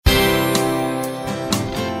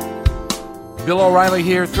Bill O'Reilly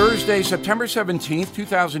here, Thursday, September 17th,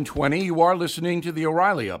 2020. You are listening to the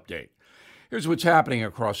O'Reilly Update. Here's what's happening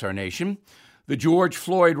across our nation. The George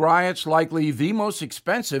Floyd riots, likely the most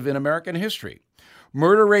expensive in American history.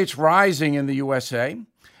 Murder rates rising in the USA.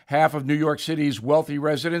 Half of New York City's wealthy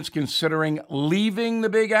residents considering leaving the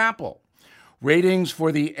Big Apple. Ratings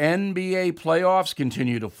for the NBA playoffs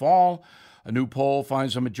continue to fall. A new poll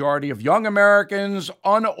finds a majority of young Americans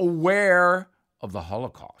unaware of the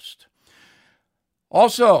Holocaust.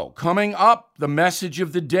 Also, coming up, the message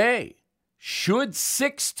of the day. Should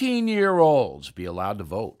 16-year-olds be allowed to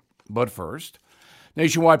vote? But first,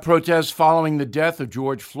 nationwide protests following the death of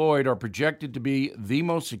George Floyd are projected to be the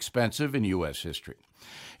most expensive in U.S. history.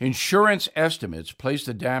 Insurance estimates place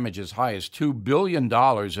the damage as high as $2 billion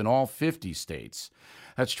in all 50 states.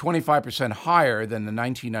 That's 25% higher than the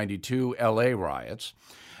 1992 L.A. riots.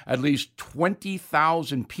 At least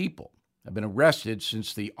 20,000 people have been arrested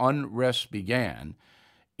since the unrest began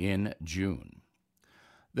in June.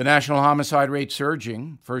 The national homicide rate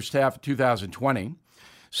surging, first half of 2020.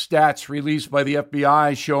 Stats released by the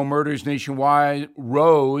FBI show murders nationwide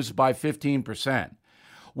rose by 15%,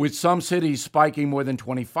 with some cities spiking more than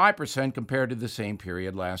 25% compared to the same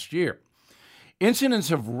period last year.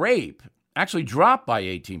 Incidents of rape actually dropped by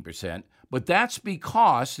 18%, but that's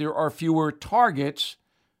because there are fewer targets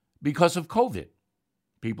because of COVID.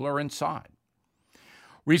 People are inside.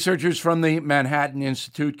 Researchers from the Manhattan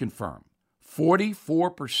Institute confirm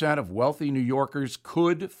 44% of wealthy New Yorkers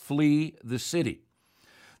could flee the city.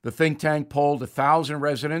 The think tank polled 1,000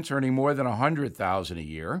 residents earning more than $100,000 a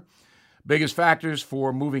year. Biggest factors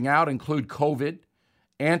for moving out include COVID,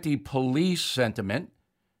 anti-police sentiment,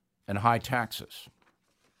 and high taxes.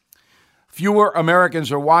 Fewer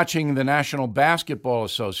Americans are watching the National Basketball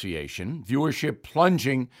Association, viewership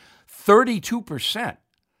plunging 32%.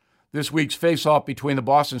 This week's face-off between the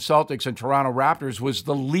Boston Celtics and Toronto Raptors was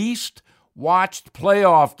the least watched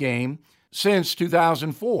playoff game since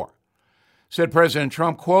 2004. Said President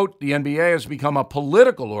Trump, quote, "The NBA has become a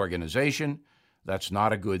political organization. That's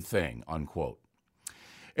not a good thing," unquote.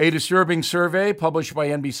 A disturbing survey published by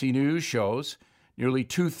NBC News shows nearly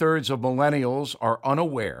two-thirds of millennials are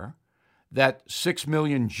unaware that 6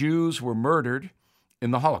 million Jews were murdered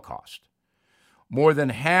in the Holocaust. More than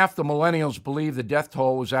half the millennials believe the death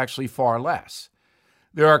toll was actually far less.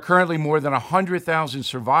 There are currently more than 100,000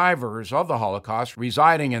 survivors of the Holocaust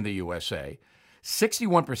residing in the USA.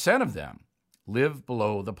 61% of them live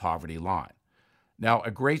below the poverty line. Now,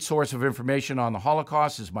 a great source of information on the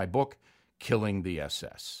Holocaust is my book, Killing the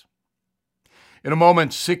SS. In a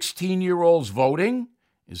moment, 16-year-olds voting.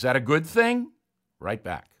 Is that a good thing? Right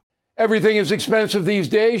back. Everything is expensive these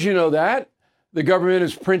days, you know that. The government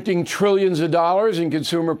is printing trillions of dollars and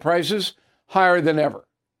consumer prices higher than ever.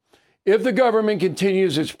 If the government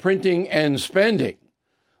continues its printing and spending,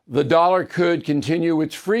 the dollar could continue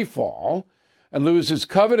its free fall and lose its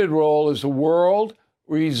coveted role as the world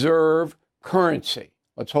reserve currency.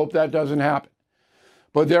 Let's hope that doesn't happen.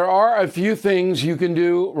 But there are a few things you can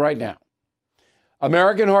do right now.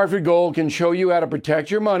 American Hartford Gold can show you how to protect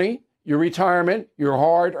your money, your retirement, your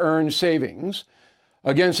hard-earned savings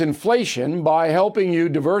against inflation by helping you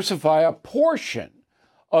diversify a portion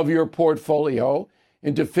of your portfolio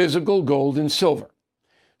into physical gold and silver.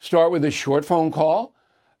 Start with a short phone call,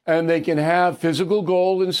 and they can have physical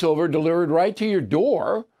gold and silver delivered right to your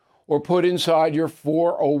door or put inside your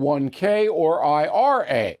 401k or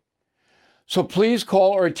IRA. So please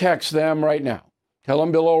call or text them right now. Tell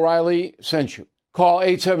them Bill O'Reilly sent you. Call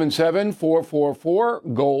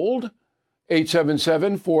 877-444-GOLD,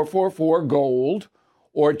 877-444-GOLD,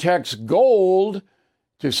 or text GOLD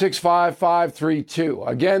to 65532.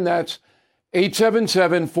 Again, that's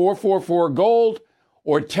 877-444-GOLD,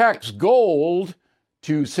 or text GOLD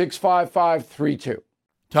to 65532.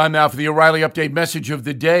 Time now for the O'Reilly Update message of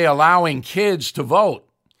the day, allowing kids to vote.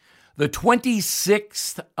 The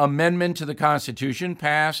 26th Amendment to the Constitution,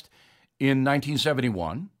 passed in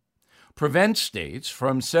 1971, prevents states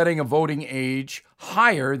from setting a voting age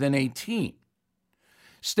higher than 18.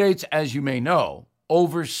 States, as you may know,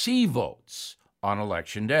 oversee votes on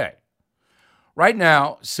Election Day. Right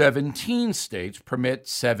now, 17 states permit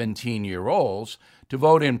 17-year-olds to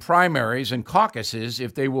vote in primaries and caucuses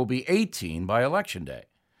if they will be 18 by Election Day.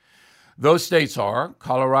 Those states are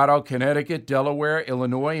Colorado, Connecticut, Delaware,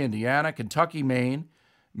 Illinois, Indiana, Kentucky, Maine,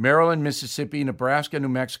 Maryland, Mississippi, Nebraska, New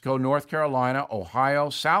Mexico, North Carolina, Ohio,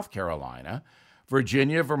 South Carolina,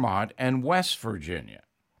 Virginia, Vermont, and West Virginia.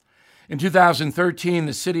 In 2013,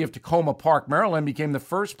 the city of Tacoma Park, Maryland, became the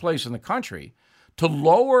first place in the country to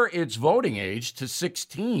lower its voting age to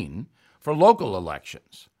 16 for local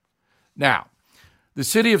elections. Now, The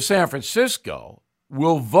city of San Francisco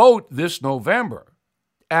will vote this November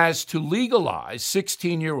as to legalize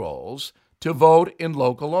 16-year-olds to vote in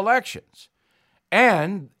local elections.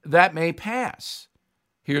 And that may pass.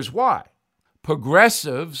 Here's why.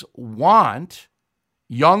 Progressives want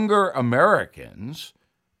younger Americans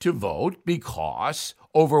to vote because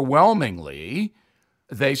overwhelmingly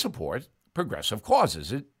they support progressive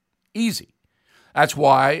causes. It's easy. That's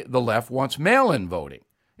why the left wants mail-in voting.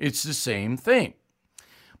 It's the same thing.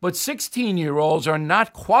 But 16-year-olds are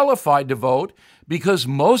not qualified to vote because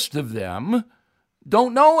most of them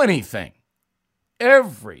don't know anything.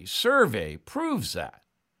 Every survey proves that.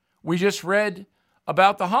 We just read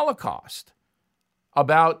about the Holocaust,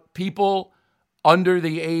 about people under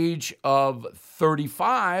the age of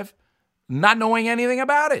 35 not knowing anything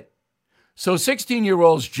about it. So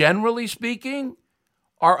 16-year-olds, generally speaking,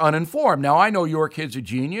 are uninformed. Now, I know your kid's a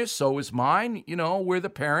genius, so is mine. You know, we're the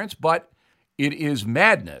parents, but it is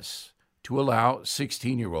madness to allow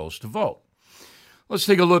 16-year-olds to vote. Let's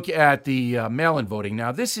take a look at the mail-in voting.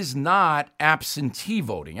 Now, this is not absentee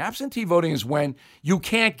voting. Absentee voting is when you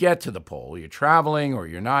can't get to the poll. You're traveling or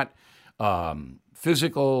you're not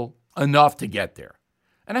physical enough to get there.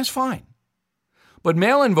 And that's fine. But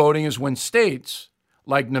mail-in voting is when states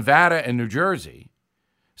like Nevada and New Jersey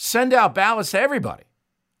send out ballots to everybody,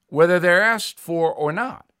 whether they're asked for or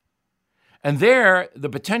not. And there, the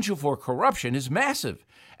potential for corruption is massive.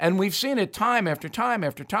 And we've seen it time after time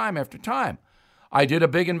after time after time. I did a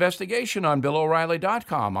big investigation on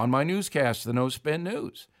BillO'Reilly.com on my newscast, the No Spin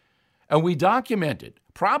News. And we documented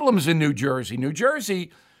problems in New Jersey. New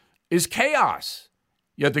Jersey is chaos.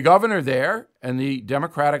 Yet the governor there and the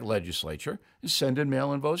Democratic legislature is sending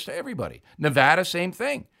mail-in votes to everybody. Nevada, same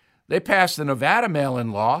thing. They passed the Nevada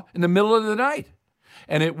mail-in law in the middle of the night.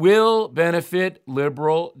 And it will benefit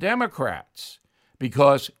liberal Democrats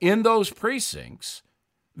because in those precincts,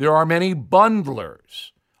 there are many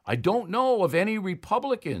bundlers. I don't know of any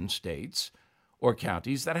Republican states or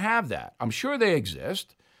counties that have that. I'm sure they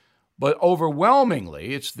exist, but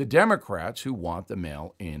overwhelmingly, it's the Democrats who want the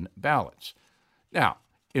mail-in ballots. Now,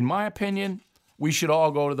 in my opinion, we should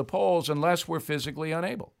all go to the polls unless we're physically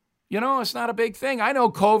unable. You know, it's not a big thing. I know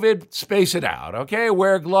COVID, space it out, okay?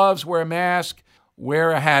 Wear gloves, wear a mask,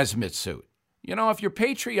 wear a hazmat suit. You know, if you're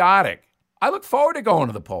patriotic, I look forward to going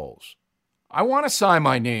to the polls. I want to sign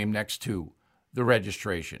my name next to the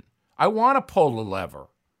registration. I want to pull the lever.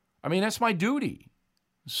 I mean, that's my duty.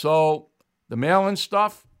 So the mail-in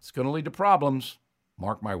stuff, it's going to lead to problems.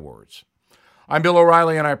 Mark my words. I'm Bill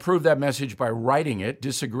O'Reilly, and I approve that message by writing it.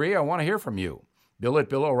 Disagree? I want to hear from you. Bill at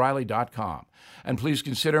BillO'Reilly.com. And please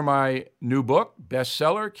consider my new book,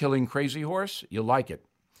 bestseller, Killing Crazy Horse. You'll like it.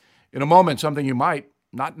 In a moment, something you might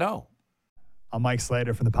not know. I'm Mike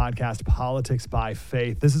Slater from the podcast Politics by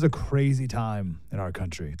Faith. This is a crazy time in our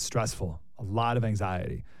country. It's stressful, a lot of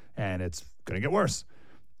anxiety, and it's going to get worse.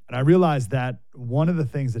 And I realized that one of the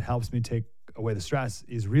things that helps me take away the stress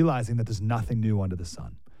is realizing that there's nothing new under the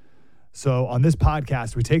sun. So on this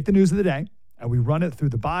podcast, we take the news of the day and we run it through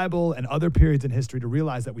the Bible and other periods in history to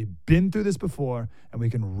realize that we've been through this before and we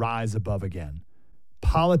can rise above again.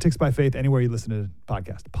 Politics by Faith, anywhere you listen to the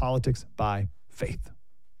podcast. Politics by Faith.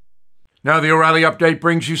 Now, the O'Reilly Update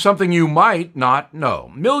brings you something you might not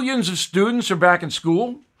know. Millions of students are back in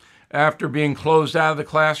school after being closed out of the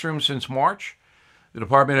classroom since March. The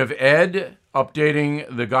Department of Ed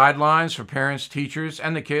updating the guidelines for parents, teachers,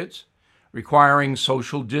 and the kids, requiring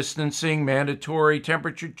social distancing, mandatory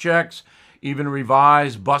temperature checks, even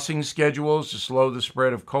revised busing schedules to slow the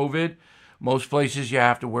spread of COVID. Most places you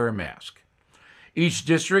have to wear a mask. Each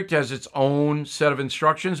district has its own set of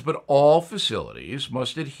instructions, but all facilities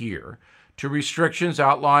must adhere to restrictions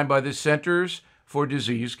outlined by the Centers for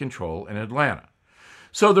Disease Control in Atlanta.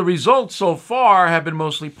 So the results so far have been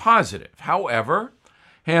mostly positive. However,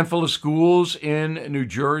 a handful of schools in New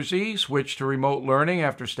Jersey switched to remote learning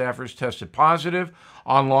after staffers tested positive.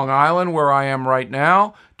 On Long Island, where I am right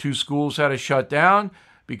now, 2 schools had to shut down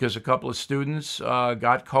because a couple of students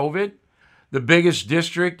got COVID. The biggest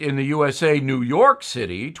district in the USA, New York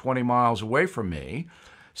City, 20 miles away from me,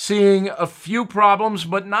 seeing a few problems,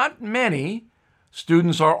 but not many.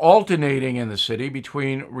 Students are alternating in the city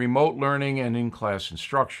between remote learning and in-class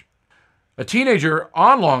instruction. A teenager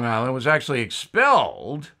on Long Island was actually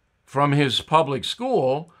expelled from his public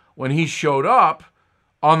school when he showed up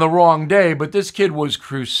on the wrong day, but this kid was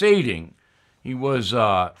crusading. He was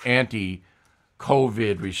anti-COVID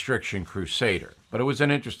restriction crusader, but it was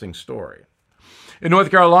an interesting story. In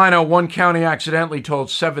North Carolina, one county accidentally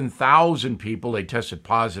told 7,000 people they tested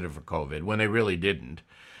positive for COVID when they really didn't.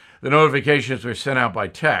 The notifications were sent out by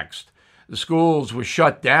text. The schools were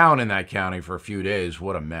shut down in that county for a few days.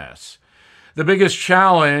 What a mess. The biggest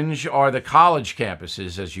challenge are the college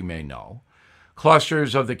campuses, as you may know.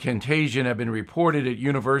 Clusters of the contagion have been reported at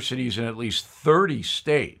universities in at least 30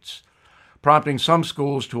 states, prompting some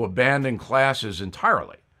schools to abandon classes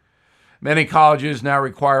entirely. Many colleges now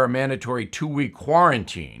require a mandatory 2-week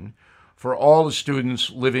quarantine for all the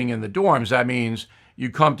students living in the dorms. That means you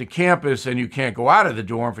come to campus and you can't go out of the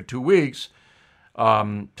dorm for 2 weeks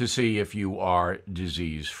to see if you are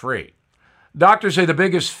disease-free. Doctors say the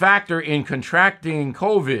biggest factor in contracting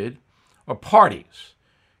COVID are parties.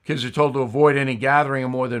 Kids are told to avoid any gathering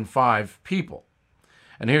of more than 5 people.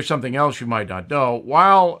 And here's something else you might not know.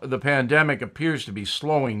 While the pandemic appears to be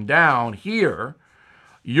slowing down here,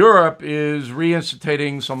 Europe is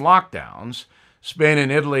reinstating some lockdowns. Spain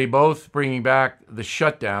and Italy both bringing back the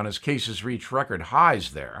shutdown as cases reach record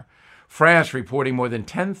highs there. France reporting more than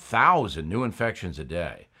 10,000 new infections a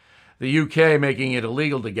day. The UK making it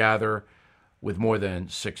illegal to gather with more than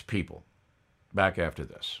 6 people. Back after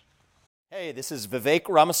this. Hey, this is Vivek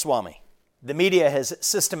Ramaswamy. The media has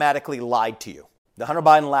systematically lied to you. The Hunter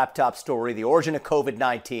Biden laptop story, the origin of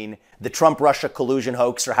COVID-19, the Trump-Russia collusion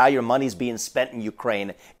hoax, or how your money's being spent in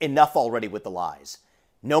Ukraine. Enough already with the lies.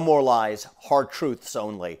 No more lies, hard truths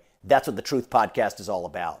only. That's what the Truth Podcast is all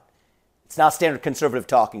about. It's not standard conservative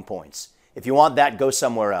talking points. If you want that, go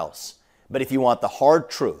somewhere else. But if you want the hard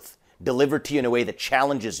truth delivered to you in a way that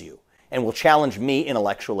challenges you and will challenge me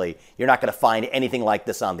intellectually, you're not going to find anything like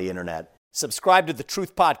this on the internet. Subscribe to the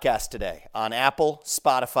Truth Podcast today on Apple,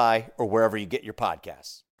 Spotify, or wherever you get your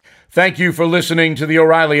podcasts. Thank you for listening to the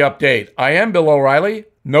O'Reilly Update. I am Bill O'Reilly.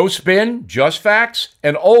 No spin, just facts,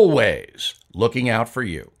 and always looking out for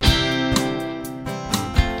you.